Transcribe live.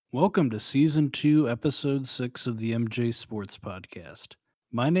Welcome to Season 2, Episode 6 of the MJ Sports Podcast.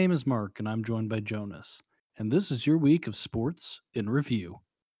 My name is Mark, and I'm joined by Jonas. And this is your week of sports in review.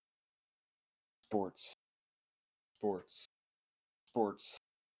 Sports, sports, sports,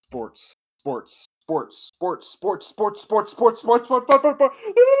 sports, sports, sports, sports, sports, sports, sports, sports, sports, sports.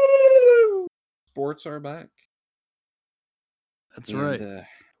 Sports are back, That's and right.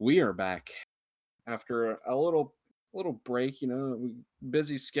 we are back after a little break.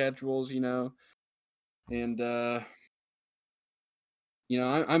 Busy schedules. And I'm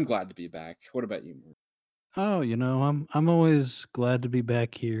glad to be back. What about you, Mark? Oh, I'm always glad to be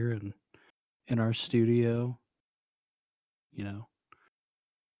back here and in our studio, you know.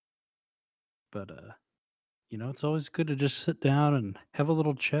 But it's always good to just sit down and have a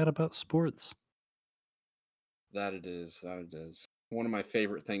little chat about sports. That it is. That it is. One of my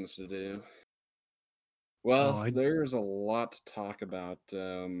favorite things to do. Oh, Well, I there's a lot to talk about.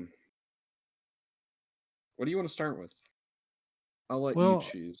 What do you want to start with? I'll let you well,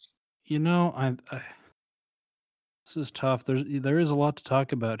 choose. I this is tough. There is a lot to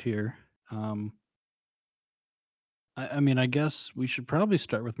talk about here. Um I mean, I guess we should probably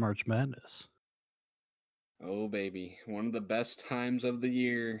start with March Madness. Oh, baby. One of the best times of the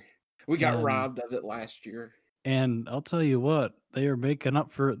year. We got And robbed of it last year. and I'll tell you what, they are making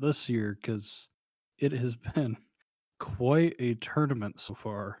up for it this year because it has been quite a tournament so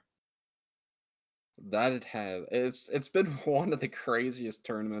far. That it have. It's been one of the craziest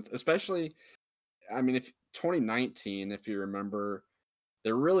tournaments, especially if 2019, if you remember,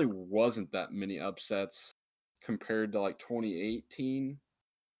 there really wasn't that many upsets compared to like 2018.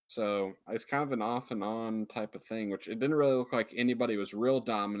 So it's kind of an off and on type of thing, which it didn't really look like anybody was real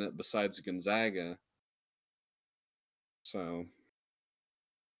dominant besides Gonzaga. So,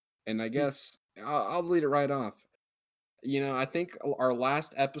 and I Y- guess I'll lead it right off. I think our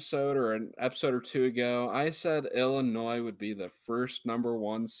last episode or an episode or two ago, I said Illinois would be the first number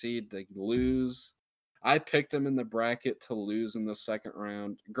one seed to lose. I picked them in the bracket to lose in the second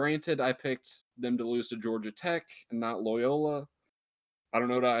round. Granted, I picked them to lose to Georgia Tech and not Loyola. I don't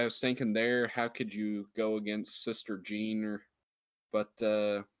know what I was thinking there. How could you go against Sister Jean? But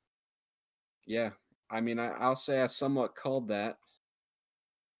yeah, I'll say I somewhat called that.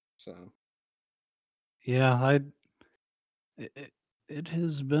 So Yeah, it, it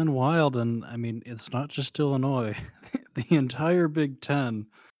has been wild, and I mean, it's not just Illinois. The entire Big Ten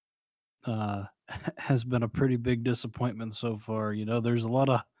uh, has been a pretty big disappointment so far. There's a lot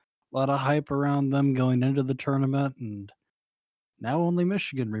of hype around them going into the tournament, and now only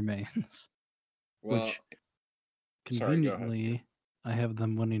Michigan remains, well, which sorry. Go ahead. conveniently I have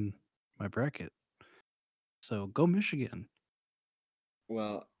them winning my bracket. So go Michigan.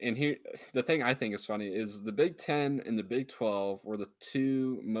 Well, and here the thing I think is funny is the Big Ten and the Big 12 were the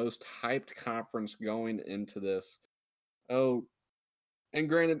two most hyped conference going into this. Oh, and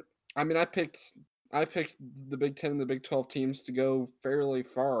granted, I picked the Big Ten and the Big 12 teams to go fairly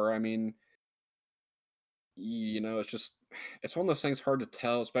far. It's one of those things hard to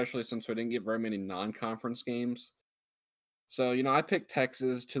tell, especially since we didn't get very many non-conference games. So, I picked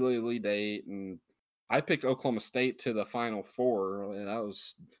Texas to the Elite Eight, and I picked Oklahoma State to the Final Four. That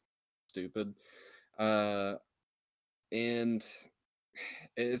was stupid. Uh, and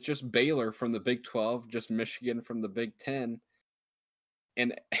it's just Baylor from the Big 12, just Michigan from the Big 10,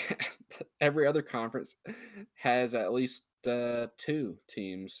 and every other conference has at least two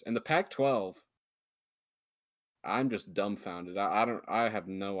teams. And the Pac-12, I'm just dumbfounded. I have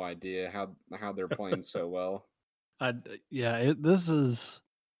no idea how they're playing so well. Yeah, this is.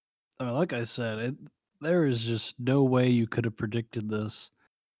 I mean, like I said, there is just no way you could have predicted this.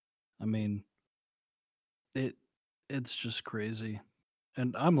 I mean, it it's just crazy,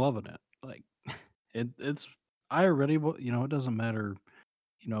 and I'm loving it. Like, it's I already it doesn't matter.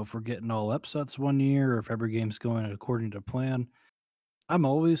 If we're getting all upsets one year or if every game's going according to plan. I'm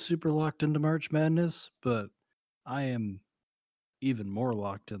always super locked into March Madness, but I am even more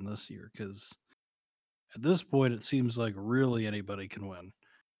locked in this year because at this point it seems like really anybody can win.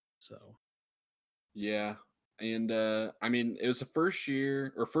 So Yeah. And it was the first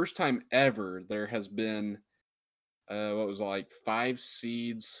year or first time ever there has been what was it, like five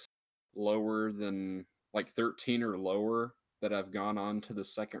seeds lower than like 13 or lower that have gone on to the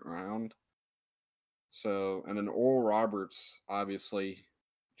second round. So, and then Oral Roberts obviously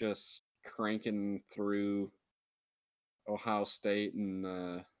just cranking through Ohio State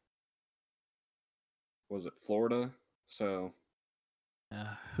and was it Florida? So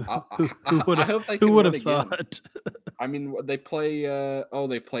yeah, I who I, would I have hope they who can would win have again. thought? They play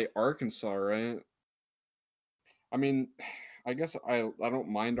they play Arkansas, right? I mean, I guess I don't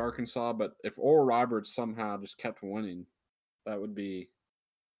mind Arkansas, but if Oral Roberts somehow just kept winning, that would be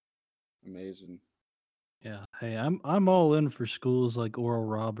amazing. Yeah. Hey, I'm all in for schools like Oral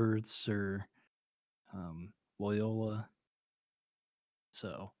Roberts or Loyola.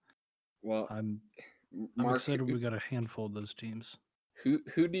 So Well, I'm Mark, excited we got a handful of those teams.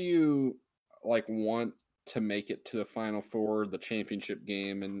 who do you like want to make it to the Final Four, the championship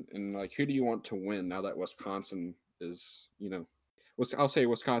game, and like who do you want to win now that Wisconsin is I'll say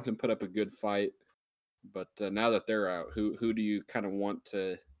Wisconsin put up a good fight, but now that they're out, who do you kind of want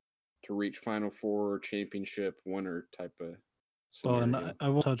to reach Final Four championship winner type of Well, and scenario? I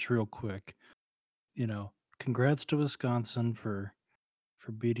will touch real quick. Congrats to Wisconsin for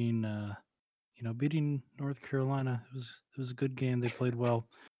beating beating North Carolina. It was a good game. They played well.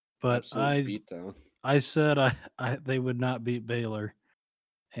 But Absolute beatdown. I said I they would not beat Baylor,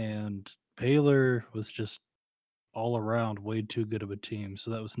 and Baylor was just all around way too good of a team,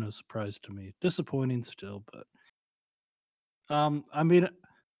 so that was no surprise to me. Disappointing still, but I mean,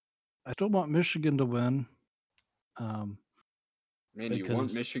 I still want Michigan to win, um, Man, you want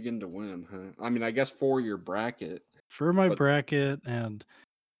because Michigan to win, huh? I mean, I guess for your bracket, for my but bracket, and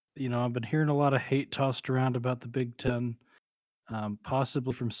I've been hearing a lot of hate tossed around about the Big Ten,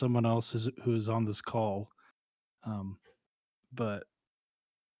 possibly from someone else who is on this call, um, but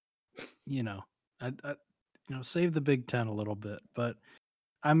you know, I save the Big Ten a little bit, but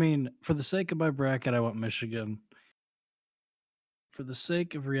I mean, for the sake of my bracket, I want Michigan. For the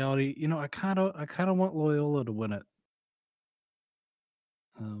sake of reality, I kind of want Loyola to win it.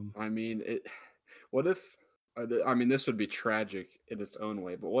 Um, I mean, what if? I mean, this would be tragic in its own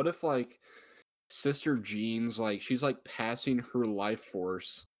way. But what if, like, Sister Jean's like she's like passing her life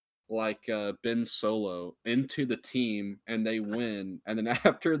force, like Ben Solo, into the team, and they win, and then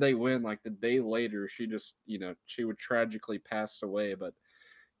after they win, like the day later, she just she would tragically pass away. But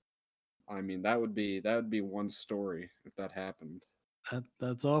I mean, that would be one story if that happened.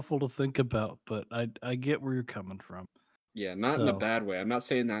 that's awful to think about, but I get where you're coming from. Yeah, not in a So bad way. I'm not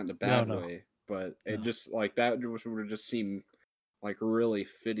saying that in a no, bad no, way, but it no, just like that would just seem like really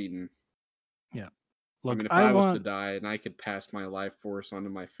fitting. yeah. I Look, mean, if I I was to want die and I could pass my life force onto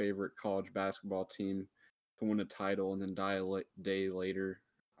my favorite college basketball team to win a title and then die a day later,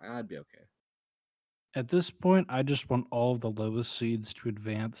 I'd be okay. at this point, I just want all of the lowest seeds to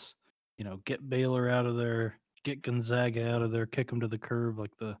advance. Get Baylor out of there, get Gonzaga out of there, kick them to the curb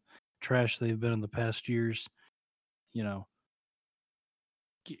like the trash they've been in the past years. You know,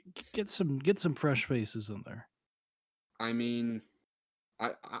 get some fresh faces in there. I mean,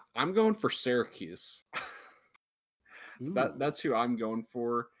 I'm going for Syracuse. Ooh, That's who I'm going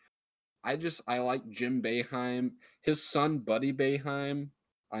for. I like Jim Boeheim. His son Buddy Boeheim,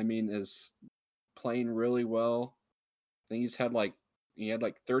 I mean, is playing really well. I think he had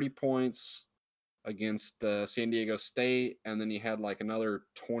like 30 points against San Diego State, and then he had like another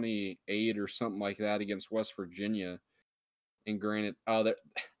 28 or something like that against West Virginia. And granted, I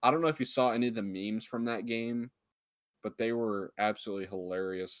don't know if you saw any of the memes from that game, but they were absolutely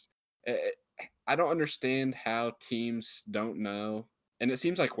hilarious. I don't understand how teams don't know, and it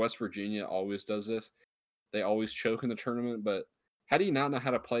seems like West Virginia always does this. They always choke in the tournament, but how do you not know how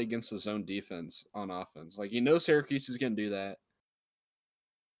to play against the zone defense on offense? Like Syracuse is going to do that.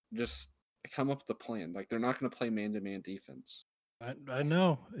 Just come up with a plan. Like they're not going to play man to man defense. I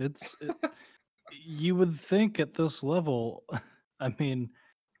know you would think at this level, I mean,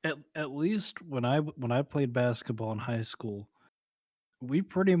 at least when I played basketball in high school, we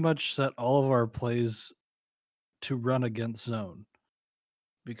pretty much set all of our plays to run against zone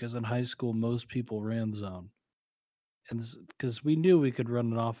because in high school most people ran zone, and because we knew we could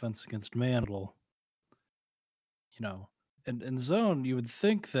run an offense against Mandel, you know, and in zone you would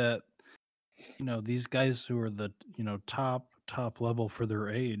think that these guys who are the top level for their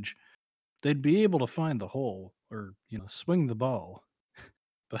age, they'd be able to find the hole or swing the ball,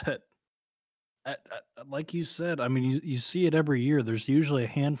 but like you said, I mean, you see it every year. There's usually a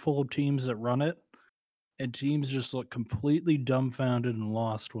handful of teams that run it, and teams just look completely dumbfounded and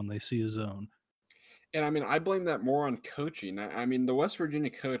lost when they see a zone. And I mean, I blame that more on coaching. I mean, the West Virginia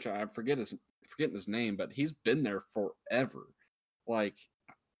coach, forgetting his name, but he's been there forever. Like,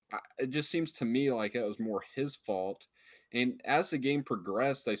 it just seems to me like it was more his fault. And as the game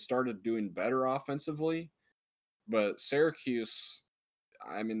progressed, they started doing better offensively. But Syracuse,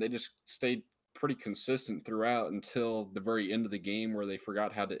 I mean, they just stayed pretty consistent throughout until the very end of the game where they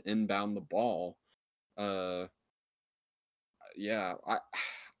forgot how to inbound the ball. Uh, yeah,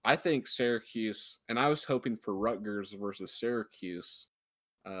 I think Syracuse, and I was hoping for Rutgers versus Syracuse,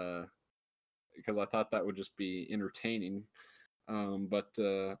 uh, because I thought that would just be entertaining. But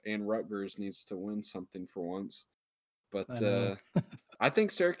and Rutgers needs to win something for once. I But know. I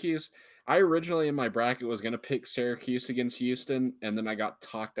think Syracuse. I originally in my bracket was going to pick Syracuse against Houston, and then I got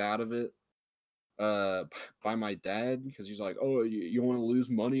talked out of it by my dad because he's like, "Oh, you want to lose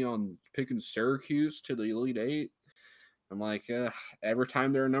money on picking Syracuse to the Elite Eight?" I'm like, every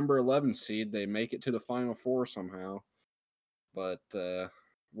time they're a number 11 seed, they make it to the Final Four somehow. But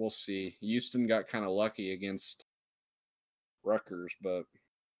we'll see. Houston got kind of lucky against Rutgers, but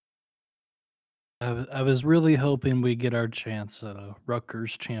I was really hoping we get our chance at a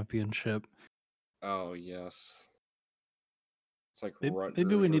Rutgers championship. oh yes, it's like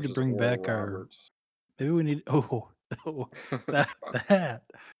Maybe we Rutgers need to versus bring Oral back our. Roberts. Maybe we need. Oh, oh, that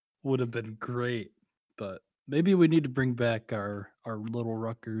would have been great. But maybe we need to bring back our little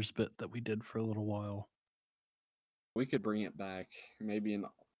Rutgers bit that we did for a little while. We could bring it back, maybe in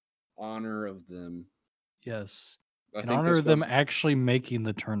honor of them. Yes, I in think honor this of them was actually making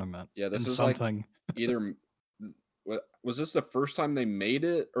the tournament yeah, in this was like something. either was this the first time they made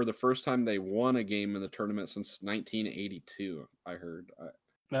it or the first time they won a game in the tournament since 1982? I heard.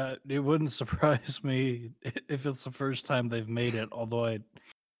 It wouldn't surprise me if it's the first time they've made it. Although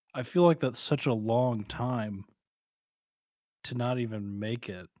I feel like that's such a long time to not even make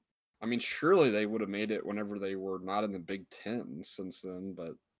it. I mean, surely they would have made it whenever they were not in the Big Ten since then,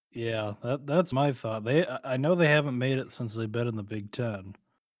 but Yeah, that's my thought. I know they haven't made it since they've been in the Big Ten.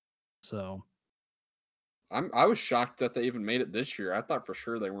 So I was shocked that they even made it this year. I thought for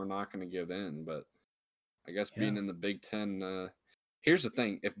sure they were not going to give in, but I guess being yeah, in the Big Ten. Here's the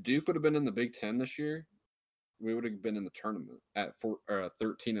thing: if Duke would have been in the Big Ten this year, we would have been in the tournament at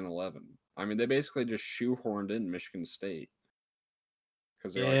 13 and 11. I mean, they basically just shoehorned in Michigan State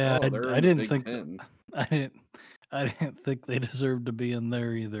because they're like, yeah, oh, they're I in the didn't Big think that. Ten, I didn't. I didn't think they deserved to be in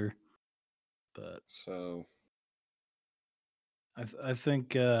there either. But so I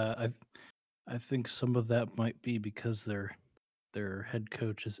think I think some of that might be because their head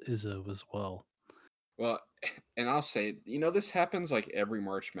coach is Izzo as well. well. And I'll say, this happens like every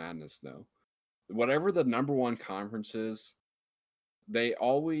March Madness, though. Whatever the number one conference is, they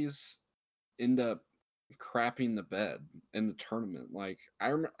always end up crapping the bed in the tournament. Like I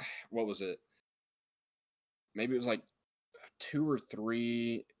remember, what was it? Maybe it was like two or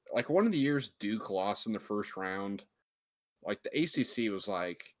three. Like one of the years Duke lost in the first round. Like the ACC was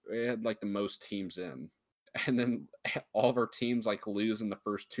like it had like the most teams in, and then all of our teams like lose in the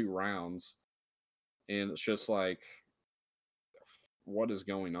first two rounds, and it's just like what is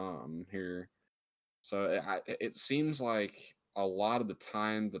going on here? So it seems like a lot of the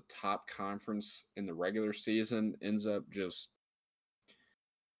time the top conference in the regular season ends up just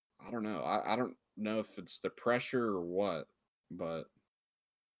I don't know. I don't know if it's the pressure or what, but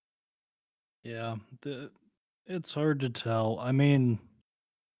Yeah, it's hard to tell. I mean,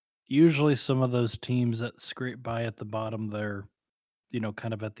 usually some of those teams that scrape by at the bottom there,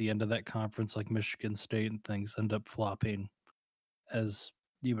 kind of at the end of that conference, like Michigan State and things, end up flopping as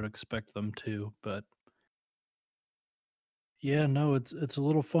you would expect them to. But yeah, no, it's a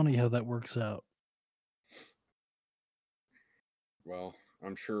little funny how that works out. well,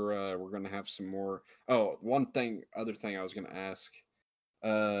 I'm sure we're gonna have some more. Oh, other thing I was gonna ask.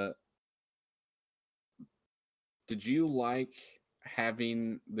 Uh, did you like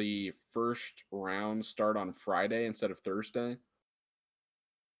having the first round start on Friday instead of Thursday?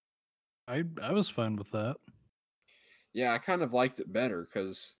 I was fine with that. Yeah, I kind of liked it better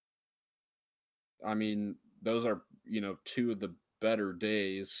because I mean those are two of the better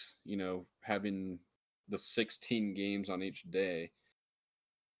days. Having the 16 games on each day.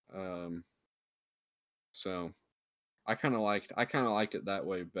 Um, so I kind of liked it that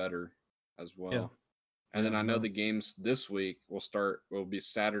way better as Yeah, well. And then yeah, I know no, the games this week will be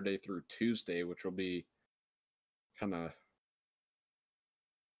Saturday through Tuesday, which will be kind of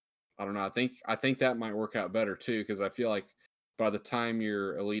I don't know. I think that might work out better too because I feel like by the time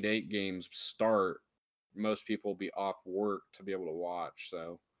your Elite Eight games start, most people will be off work to be able to watch.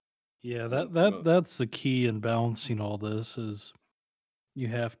 So yeah. you know, That's the key in balancing all this is you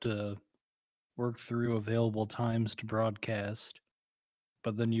have to work through available times to broadcast,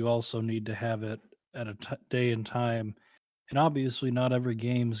 but then you also need to have it at a day and time. And obviously, not every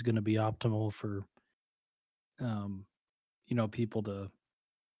game is going to be optimal for um, people to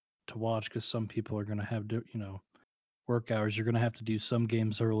watch because some people are going to have work hours. You're going to have to do some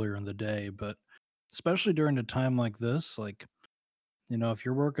games earlier in the day, but especially during a time like this, like if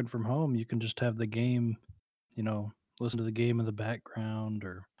you're working from home, you can just have the game, you know, listen to the game in the background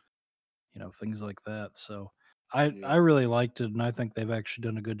or things like that. So I yeah, really liked it, and I think they've actually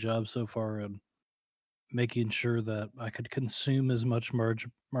done a good job so far in making sure that I could consume as much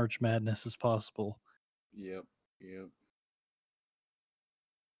March Madness as possible. Yep. Yep.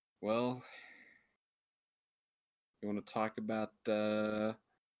 Well, you want to talk about the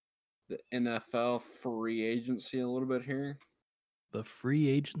NFL free agency a little bit here? The free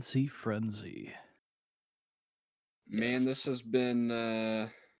agency frenzy. Man, this Yes. has been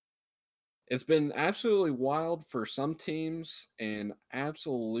it's been absolutely wild for some teams and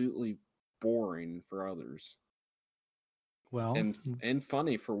absolutely boring for others. Well, And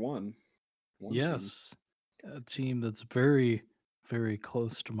funny for one team. yes, a team that's very, very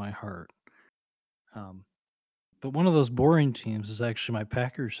close to my heart. Um, but one of those boring teams is actually my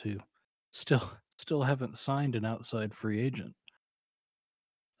Packers, who still still haven't signed an outside free agent,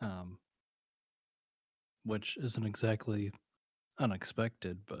 um, which isn't exactly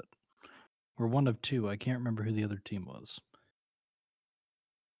unexpected. But we're one of two. I can't remember who the other team was.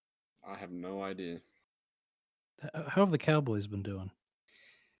 I have no idea. How have the Cowboys been doing?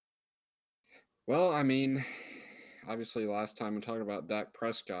 Well, I mean, obviously last time we talked about Dak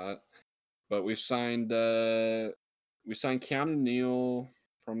Prescott, but we signed Keanu Neal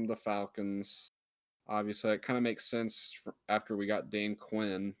from the Falcons. Obviously, it kind of makes sense after we got Dan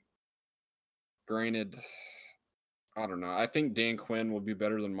Quinn. Granted, I don't know. I think Dan Quinn will be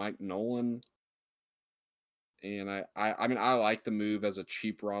better than Mike Nolan. And I mean, I like the move as a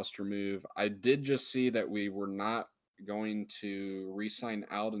cheap roster move. I did just see that we were not going to re-sign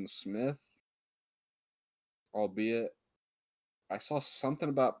Alden Smith, albeit I saw something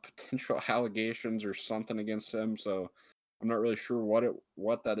about potential allegations or something against him. So I'm not really sure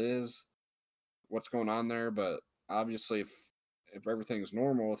what that is, what's going on there. But obviously, if everything's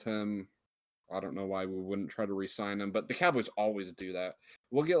normal with him, I don't know why we wouldn't try to re-sign him. But the Cowboys always do that.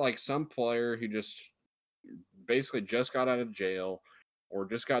 We'll get like some player who just basically just got out of jail or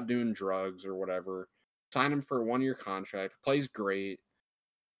just got doing drugs or whatever, sign him for a 1 year contract, plays great,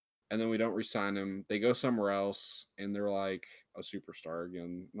 and then we don't resign him. They go somewhere else and they're like a superstar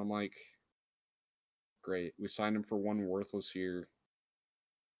again. And I'm like, great. We signed him for one worthless year.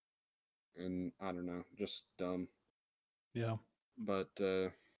 And I don't know, just dumb. Yeah. But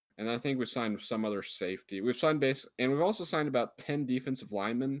and I think we signed some other safety. We've signed base and we've also signed about 10 defensive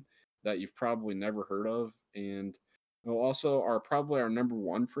linemen that you've probably never heard of. And well, also our probably our number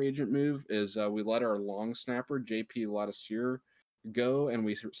one free agent move is we let our long snapper JP Lattissier go, and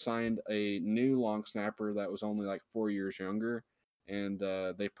we signed a new long snapper that was only like 4 years younger. And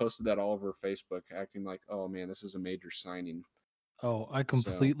they posted that all over Facebook, acting like, "Oh man, this is a major signing." Oh, I So,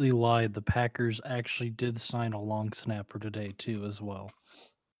 completely lied. The Packers actually did sign a long snapper today too, as well.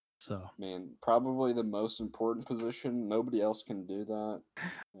 So, man, probably the most important position. Nobody else can do that.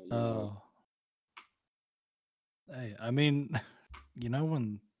 You know, oh, hey, I mean,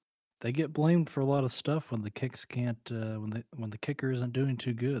 when they get blamed for a lot of stuff when the kicks can't, when the kicker isn't doing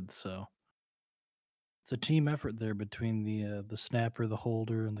too good. So it's a team effort there between the snapper, the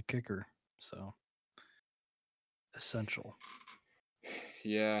holder, and the kicker. So essential.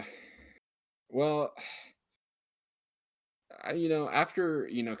 yeah. Well, after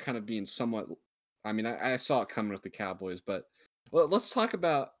kind of being somewhat, I mean, I saw it coming with the Cowboys, but let's talk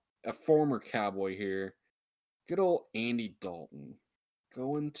about a former Cowboy here. Good old Andy Dalton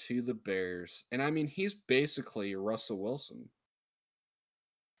going to the Bears, and I mean, he's basically Russell Wilson.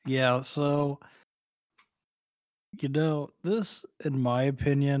 Yeah. So this, in my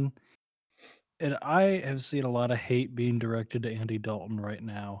opinion, and I have seen a lot of hate being directed to Andy Dalton right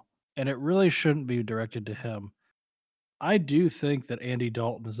now, and it really shouldn't be directed to him. I do think that Andy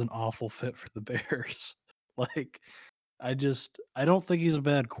Dalton is an awful fit for the Bears. Like, I don't think he's a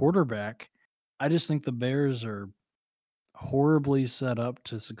bad quarterback. I just think the Bears are horribly set up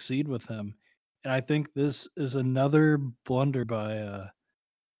to succeed with him. And I think this is another blunder by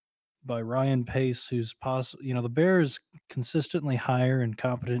Ryan Pace, who's the Bears consistently hire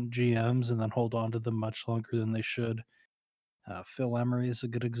incompetent GMs and then hold on to them much longer than they should. Phil Emery is a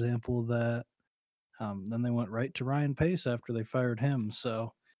good example of that. Then they went right to Ryan Pace after they fired him.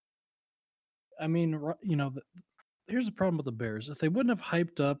 So, I mean, here's the problem with the Bears. If they wouldn't have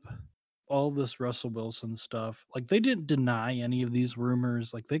hyped up all this Russell Wilson stuff, like they didn't deny any of these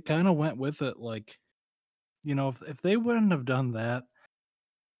rumors, like they kind of went with it. Like, if they wouldn't have done that,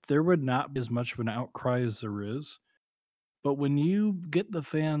 there would not be as much of an outcry as there is. But when you get the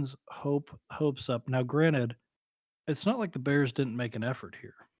fans' hopes up, now granted, it's not like the Bears didn't make an effort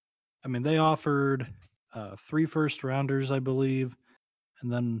here. I mean, they offered 3 first rounders, I believe,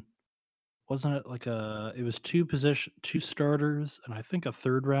 and then wasn't it like it was 2 starters, and I think a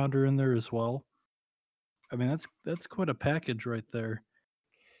 3rd rounder in there as well. I mean, that's quite a package right there.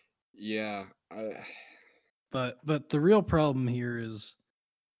 Yeah, But the real problem here is,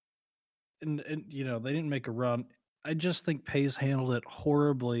 and they didn't make a run. I just think Pace handled it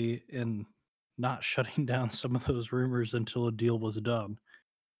horribly in not shutting down some of those rumors until a deal was done.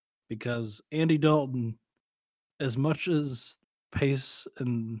 Because Andy Dalton, as much as Pace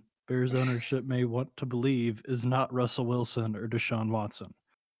and Bears ownership may want to believe, is not Russell Wilson or Deshaun Watson.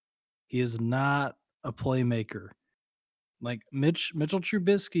 He is not a playmaker. Like Mitchell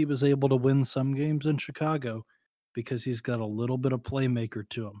Trubisky was able to win some games in Chicago because he's got a little bit of playmaker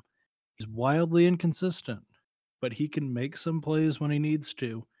to him. He's wildly inconsistent, but he can make some plays when he needs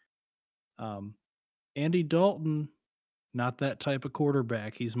to. Um, Andy Dalton, not that type of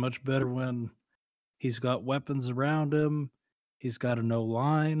quarterback. He's much better when he's got weapons around him. He's got a no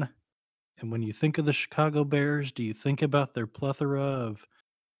line. And when you think of the Chicago Bears, do you think about their plethora of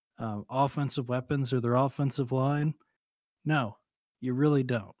offensive weapons or their offensive line? No, you really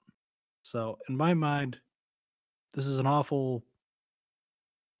don't. So, in my mind, this is an awful.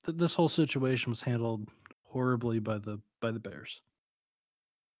 This whole situation was handled horribly by the Bears.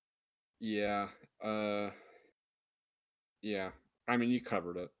 Yeah. Uh yeah. I mean, you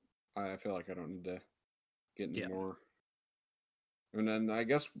covered it. I feel like I don't need to get any Yeah, more. And then I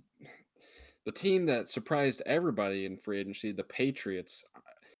guess the team that surprised everybody in free agency, the Patriots.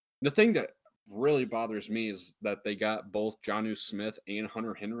 The thing that really bothers me is that they got both Jonnu Smith and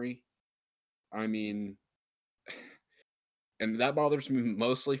Hunter Henry. I mean, and that bothers me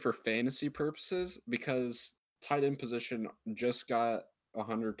mostly for fantasy purposes because tight end position just got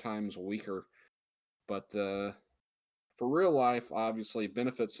 100 times weaker. But for real life, obviously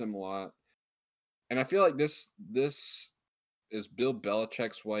benefits him a lot. And I feel like this is Bill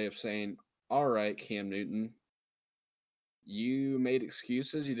Belichick's way of saying, "All right, Cam Newton, you made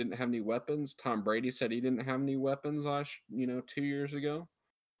excuses. You didn't have any weapons. Tom Brady said he didn't have any weapons 2 years ago.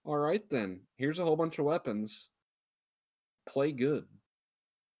 All right, then. Here's a whole bunch of weapons. Play good."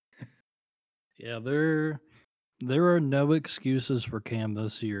 yeah. There are no excuses for Cam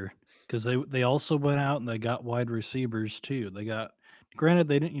this year because they also went out and they got wide receivers too. They got, granted,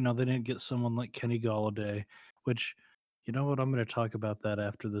 they didn't get someone like Kenny Galladay, which, you know what, I'm going to talk about that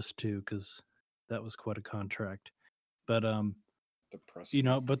after this too because that was quite a contract. But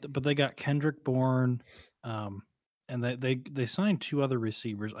Depressing. but they got Kendrick Bourne, um, and they signed two other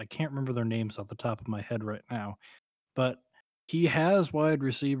receivers. I can't remember their names off the top of my head right now, but he has wide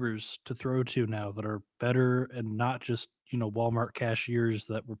receivers to throw to now that are better and not just, Walmart cashiers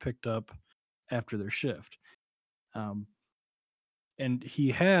that were picked up after their shift. Um, and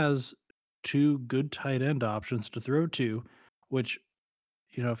he has two good tight end options to throw to, which,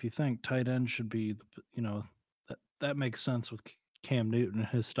 if you think tight end should be, that makes sense with Cam Newton and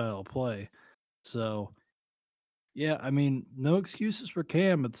his style of play. So, yeah, I mean, no excuses for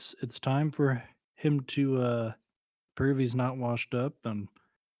Cam. It's time for him to prove he's not washed up and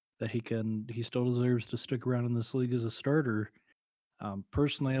that he still deserves to stick around in this league as a starter.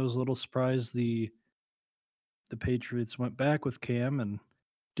 Personally, I was a little surprised the Patriots went back with Cam and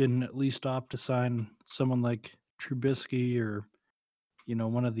didn't at least opt to sign someone like Trubisky or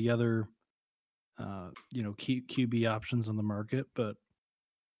one of the other QB options on the market. But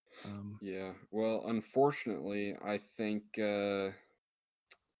um, Yeah. Well, unfortunately, I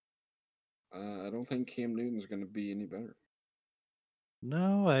don't think Cam Newton's going to be any better.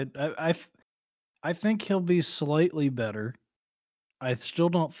 no, I think he'll be slightly better. I still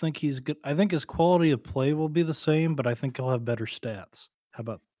don't think he's good. I think his quality of play will be the same, but I think he'll have better stats. How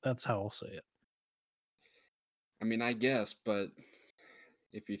about that's how I'll say it. I mean, I guess, but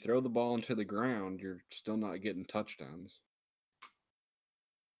if you throw the ball into the ground, you're still not getting touchdowns.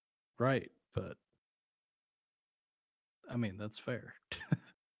 Right, but I mean, that's fair.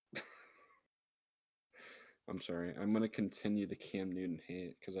 I'm sorry. I'm going to continue the Cam Newton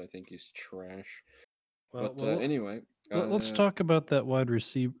hate because I think he's trash. Well, But well, anyway, let's talk about that wide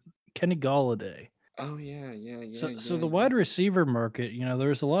receiver, Kenny Galladay. oh yeah, yeah, yeah, So yeah, the yeah. wide receiver market,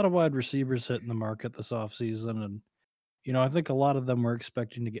 there's a lot of wide receivers hitting the market this offseason, and I think a lot of them were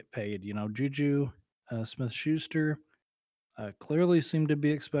expecting to get paid. Juju Smith Schuster clearly seemed to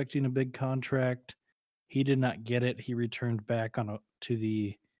be expecting a big contract. He did not get it. He returned back to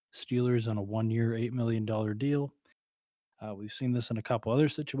the Steelers on a 1-year, $8 million deal. We've seen this in a couple other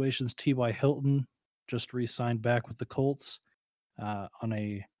situations. T.Y. Hilton just re-signed back with the Colts on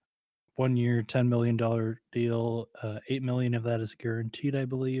a 1-year, $10 million deal. 8 million of that is guaranteed, I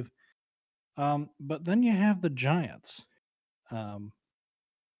believe. But then you have the Giants, um,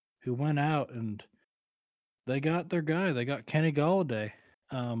 who went out and they got their guy. They got Kenny Galladay.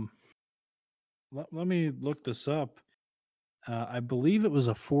 Um, let me look this up. I believe it was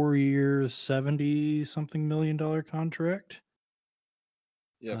a 4 year, 70 something $1 million contract.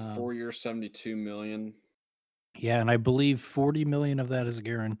 Yeah, Um, 4 years, 72 million. yeah, and I believe 40 million of that is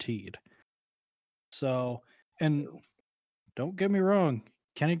guaranteed. So, and don't get me wrong,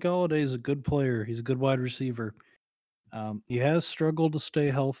 Kenny Galladay is a good player. He's a good wide receiver. He has struggled to stay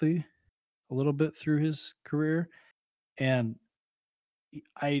healthy a little bit through his career, and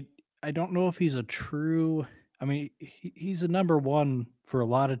he- I don't know if he's a true. I mean, he's a number one for a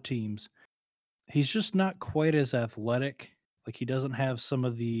lot of teams. He's just not quite as athletic. Like he doesn't have some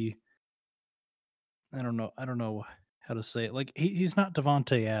of the. I don't know how to say it. Like he's not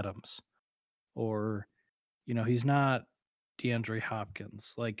Devonte Adams, or he's not DeAndre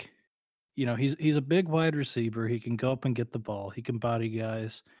Hopkins. Like he's a big wide receiver. He can go up and get the ball. He can body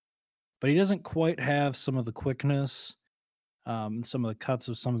guys, but he doesn't quite have some of the quickness, and some of the cuts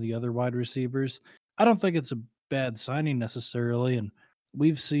of some of the other wide receivers. I don't think it's a bad signing necessarily, and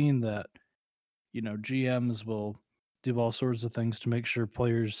we've seen that GMs will do all sorts of things to make sure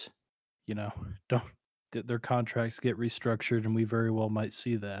players you know don't their contracts get restructured, and we very well might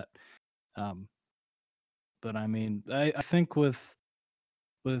see that. Um, but I mean, I think with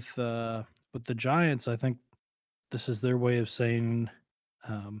uh, with the Giants, I think this is their way of saying,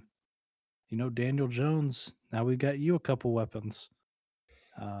 um, Daniel Jones. Now we've got you a couple weapons.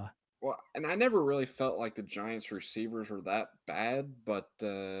 Uh, Well, and I never really felt like the Giants receivers were that bad, but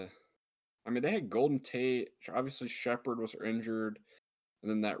I mean they had Golden Tate, obviously Shepard was injured, and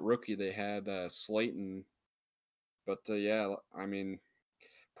then that rookie they had Slayton. But yeah, I mean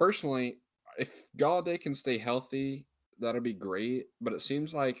personally, if Galladay can stay healthy, that'll be great. But it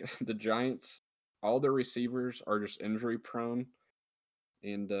seems like the Giants, all their receivers are just injury prone.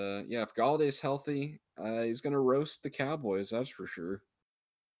 And yeah, if Galladay's healthy, he's gonna roast the Cowboys. That's for sure.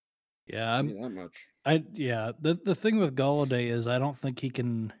 yeah, Tell you that much. yeah. The thing with Galladay is I don't think he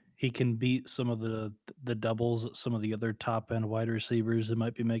can beat some of the doubles that some of the other top end wide receivers that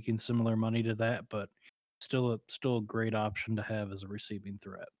might be making similar money to that, but still a great option to have as a receiving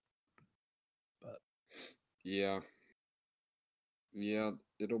threat. But Yeah, yeah,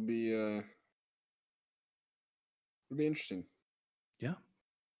 it'll be interesting. yeah.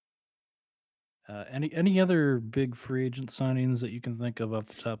 Any other big free agent signings that you can think of off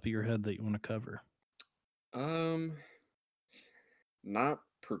the top of your head that you want to cover? Um, Not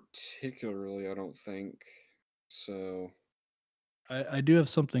particularly, I don't think. So I do have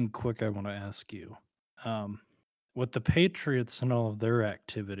something quick I want to ask you. Um, with the Patriots and all of their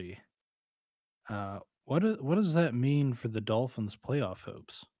activity, what does that mean for the Dolphins' playoff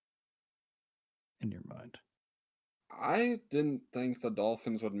hopes in your mind? I didn't think the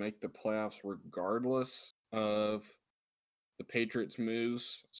Dolphins would make the playoffs regardless of the Patriots'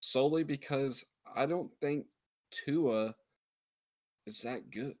 moves, solely because I don't think Tua is that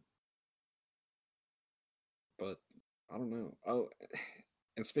good. But I don't know. Oh,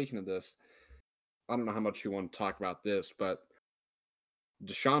 and speaking of this, I don't know how much you want to talk about this, but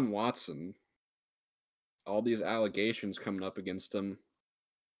Deshaun Watson, all these allegations coming up against him,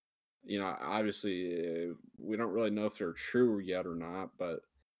 obviously we don't really know if they're true yet or not, but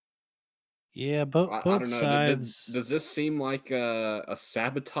Yeah, both I both don't know. sides. Does this seem like a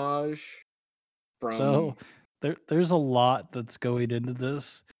sabotage So from? there's a lot that's going into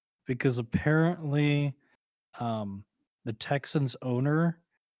this because apparently, the Texans owner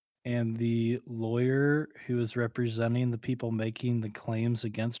and the lawyer who is representing the people making the claims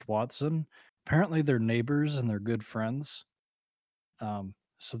against Watson, apparently they're neighbors and they're good friends.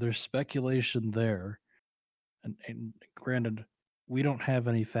 So there's speculation there. And granted, we don't have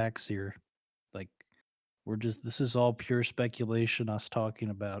any facts here. Like this is all pure speculation, us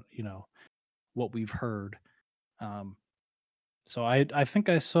talking about, what we've heard. Um, so I think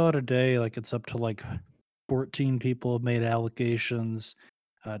I saw today like it's up to like 14 people have made allegations.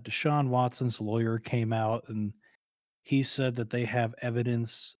 Deshaun Watson's lawyer came out and he said that they have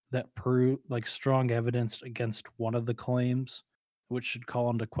evidence that prove like strong evidence against one of the claims, which should call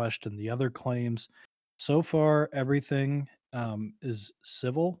into question the other claims. So far, everything is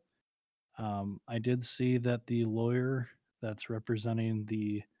civil. I did see that the lawyer that's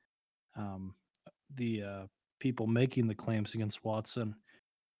representing um, the people making the claims against Watson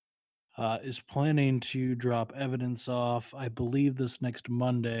is planning to drop evidence off. I believe this next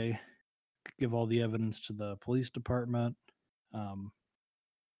Monday, give all the evidence to the police department. Um,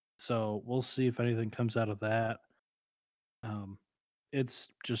 So we'll see if anything comes out of that. Um, it's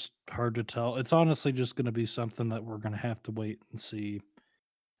just hard to tell. It's honestly just going to be something that we're going to have to wait and see,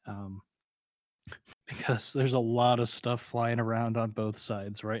 um, because there's a lot of stuff flying around on both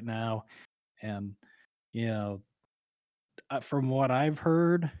sides right now, and you know From what I've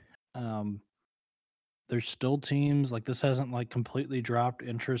heard, um, there's still teams like this hasn't like completely dropped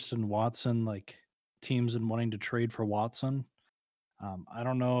interest in Watson, like teams in wanting to trade for Watson. I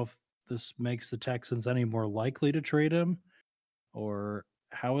don't know if this makes the Texans any more likely to trade him or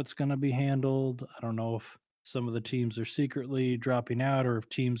how it's going to be handled. I don't know if some of the teams are secretly dropping out or if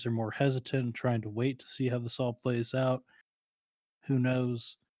teams are more hesitant and trying to wait to see how this all plays out. Who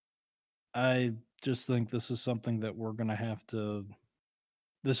knows? I just think this is something that we're going to have to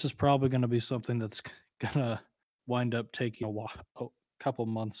this is probably gonna be something that's gonna wind up taking a couple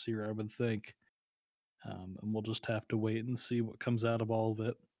months here, I would think, and we'll just have to wait and see what comes out of all of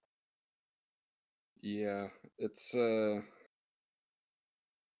it. Yeah, it's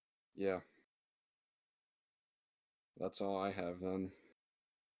yeah, that's all I have then.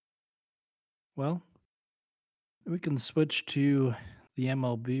 Well, we can switch to the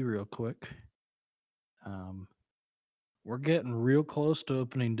MLB real quick. Um, we're getting real close to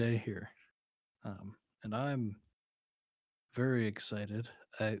opening day here, and I'm very excited.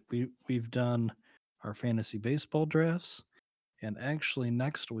 We've done our fantasy baseball drafts, and actually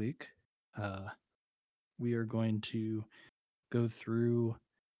next week, uh, we are going to go through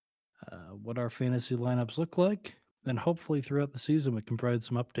what our fantasy lineups look like, and hopefully throughout the season we can provide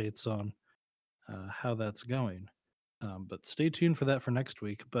some updates on how that's going. But stay tuned for that for next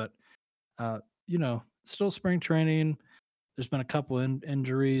week. But uh, still spring training. There's been a couple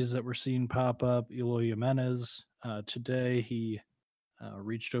injuries that we're seeing pop up. Eloy Jimenez today he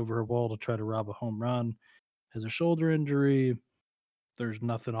reached over a wall to try to rob a home run. Has a shoulder injury. There's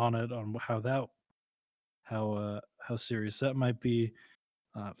nothing on it on how serious that might be.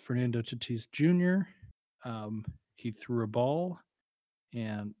 Fernando Tatis Jr. He threw a ball,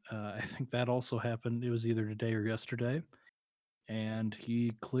 and I think that also happened. It was either today or yesterday, and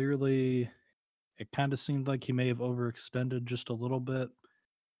he clearly. It kind of seemed like he may have overextended just a little bit.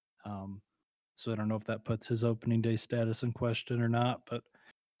 Um, so I don't know if that puts his opening day status in question or not, but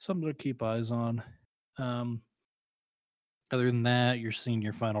something to keep eyes on. Um, Other than that, you're seeing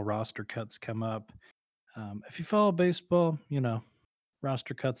your final roster cuts come up. If you follow baseball,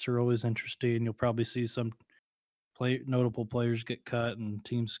 roster cuts are always interesting. You'll probably see some notable players get cut and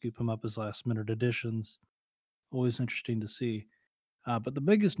teams scoop them up as last minute additions. Always interesting to see. But the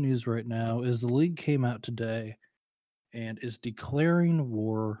biggest news right now is the league came out today and is declaring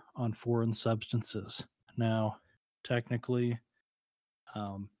war on foreign substances. Now, technically,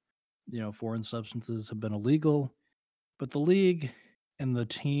 um, foreign substances have been illegal, but the league and the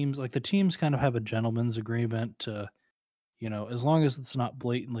teams kind of have a gentleman's agreement to, as long as it's not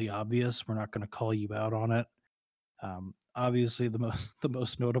blatantly obvious, we're not going to call you out on it. Obviously, the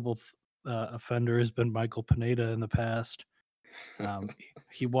most notable offender has been Michael Pineda in the past.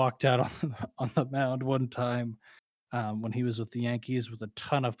 He walked out on on the mound one time when he was with the Yankees with a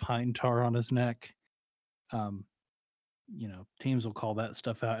ton of pine tar on his neck. Um, Teams will call that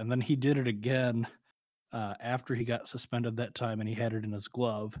stuff out, and then he did it again after he got suspended that time, and he had it in his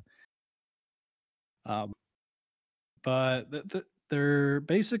glove. Um, But they're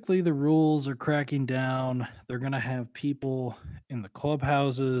basically the rules are cracking down. They're gonna have people in the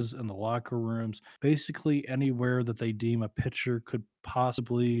clubhouses and the locker rooms, basically anywhere that they deem a pitcher could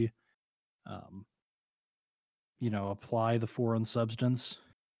possibly, um, apply the foreign substance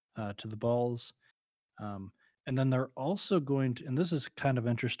to the balls. Um, and then they're also going to, and this is kind of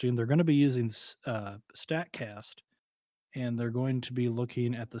interesting. They're going to be using Statcast, and they're going to be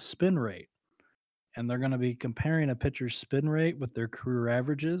looking at the spin rate, and they're going to be comparing a pitcher's spin rate with their career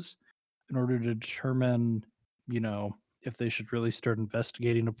averages in order to determine, if they should really start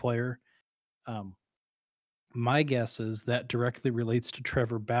investigating a player. Um, my guess is that directly relates to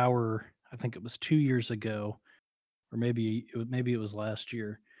Trevor Bauer. I think it was 2 years ago, or maybe it was last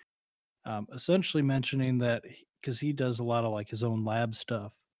year. Essentially mentioning that because he does a lot of like his own lab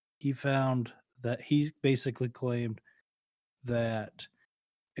stuff, he found that he basically claimed that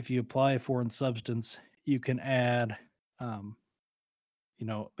if you apply a foreign substance, you can add um,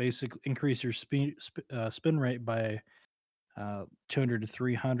 basically increase your spin rate by 200 to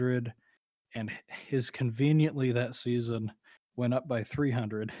 300. And his conveniently that season went up by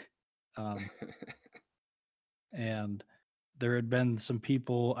 300. Um, and there had been some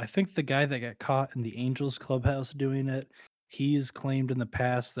people, I think the guy that got caught in the Angels clubhouse doing it, he's claimed in the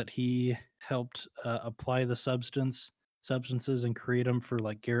past that he helped apply the substances and create them for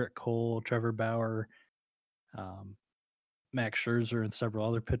like Garrett Cole, Trevor Bauer, um, Max Scherzer, and several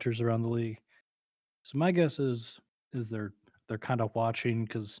other pitchers around the league. So my guess is they're kind of watching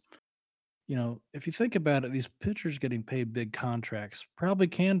because if you think about it, these pitchers getting paid big contracts probably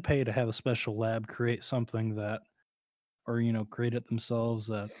can pay to have a special lab create something that or create it themselves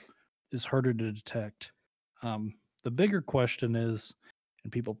that is harder to detect. The bigger question is,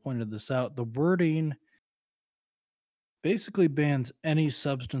 and people pointed this out, the wording basically bans any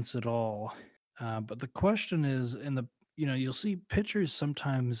substance at all. But the question is, you'll see pitchers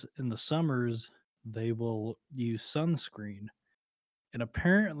sometimes in the summers, they will use sunscreen. And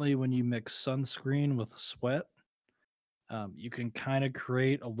apparently, when you mix sunscreen with sweat, you can kind of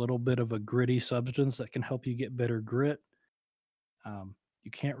create a little bit of a gritty substance that can help you get better grit. You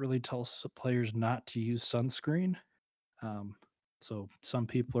can't really tell players not to use sunscreen. Um, so some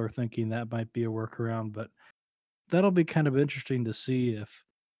people are thinking that might be a workaround, but that'll be kind of interesting to see if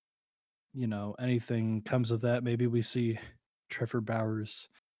anything comes of that. Maybe we see Trevor Bauer's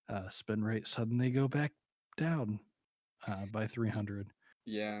spin rate suddenly go back down by Y- 300.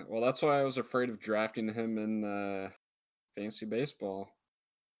 Yeah, well, that's why I was afraid of drafting him in fantasy baseball,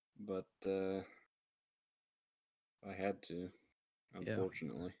 but I had to, Yeah,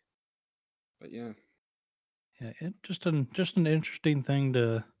 unfortunately. But yeah, yeah, just an interesting thing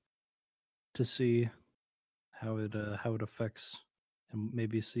to see how it affects, and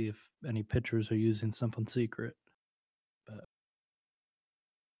maybe see if any pitchers are using something secret. But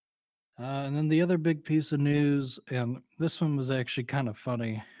and then the other big piece of news, and this one was actually kind of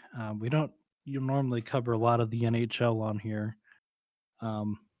funny. We don't you normally cover a lot of the NHL on here,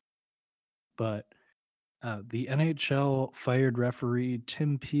 um, but the NHL fired referee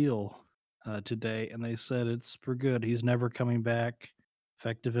Tim Peel today, and they said it's for good. He's never coming back,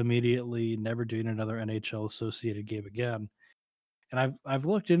 effective immediately. Never doing another NHL associated game again. And I've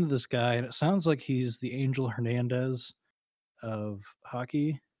looked into this guy, and it sounds like he's the Angel Hernandez of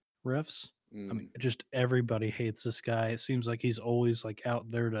hockey refs. I mean, mm, just everybody hates this guy. It seems like he's always like out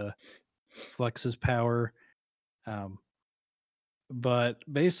there to flex his power. Um, but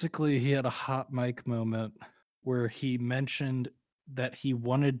basically, he had a hot mic moment where he mentioned that he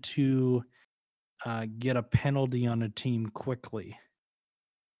wanted to get a penalty on a team quickly.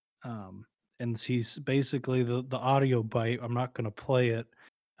 Um, and he's basically the audio bite. I'm not going to play it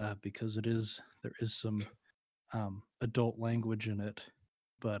because there is some adult language in it,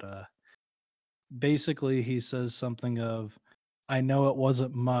 but basically he says something of, "I know it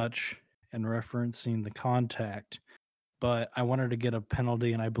wasn't much," and referencing the contact, but I wanted to get a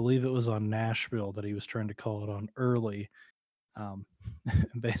penalty, and I believe it was on Nashville that he was trying to call it on early. Um,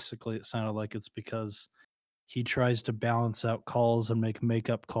 basically, it sounded like it's because he tries to balance out calls and make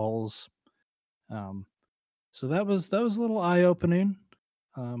makeup calls. Um, so that was a little eye opening.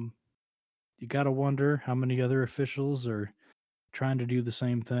 Um, you got to wonder how many other officials are trying to do the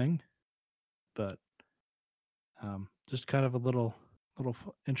same thing, but just kind of a little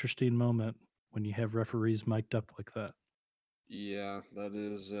interesting moment when you have referees mic'd up like that. yeah, that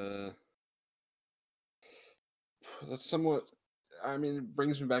is that's somewhat. I mean, it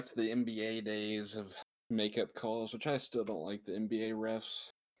brings me back to the NBA days of makeup calls, which I still don't like the NBA refs.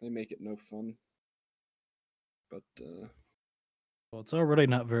 They make it no fun. But Well, it's already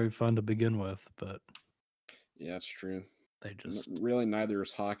not very fun to begin with, but yeah, it's true. they just Really, neither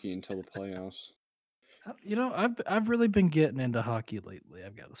is hockey until the playoffs. I've really been getting into hockey lately,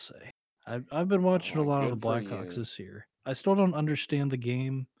 I've got to say. I've been watching a Oh, lot of the good for Blackhawks you. this year. I still don't understand the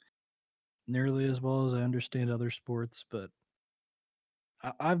game nearly as well as I understand other sports, but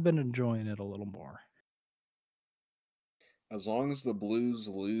I've been enjoying it a little more. As long as the Blues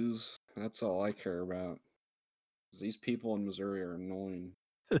lose, that's all I care about. 'Cause these people in Missouri are annoying.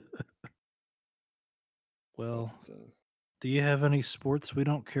 But Well, do you have any sports we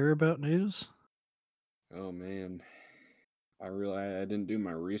don't care about news? oh man, I didn't do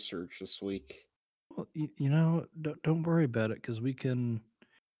my research this week. Well, don't worry about it because we can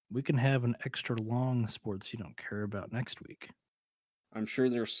have an extra long sports you don't care about next week. I'm sure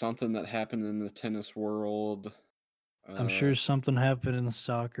there's something that happened in the tennis world. I'm Uh, sure something happened in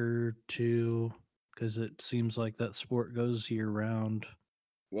soccer too, because it seems like that sport goes year round.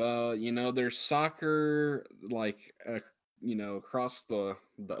 well, there's soccer like across the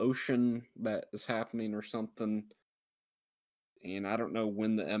ocean that is happening or something, and I don't know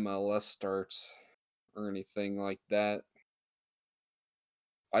when the MLS starts or anything like that.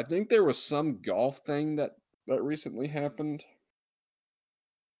 I think there was some golf thing that recently happened,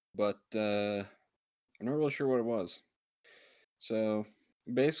 but I'm not really sure what it was. So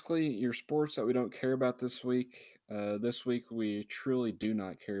basically, your sports that we don't care about this week. This week we truly do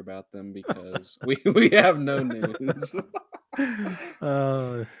not care about them because we have no news.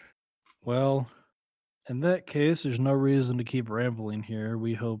 uh, well, in that case, there's no reason to keep rambling here.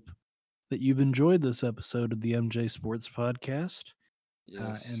 We hope that you've enjoyed this episode of the MJ Sports Podcast.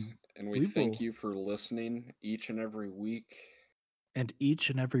 Yes, And And we We thank will, you for listening each and every week. and each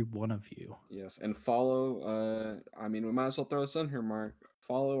and every one of you. Yes, and follow. I mean, we might as well throw this in here, Mark.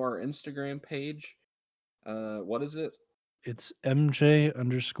 Follow our Instagram page. What is it? It's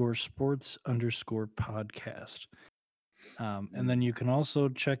MJ_sports_podcast. And then Mm, you can also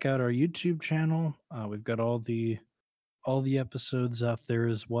check out our YouTube channel. We've got all the episodes out there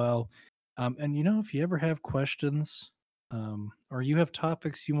as well. And if you ever have questions, or you have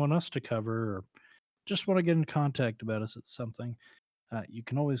topics you want us to cover, or just want to get in contact about us at something, you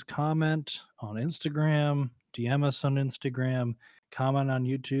can always comment on Instagram, DM us on Instagram, comment on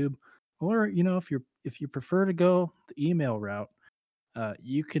YouTube, or if you prefer to go the email route,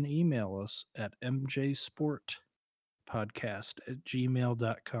 you can email us at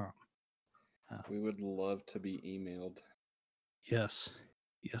mjsportpodcast@gmail.com. Um, we would love to be emailed. yes,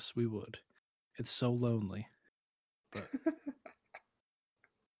 yes, we would. It's so lonely, but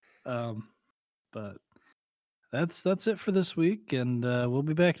um, but that's it for this week, and we'll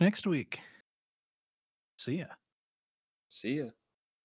be back next week. See ya. See ya.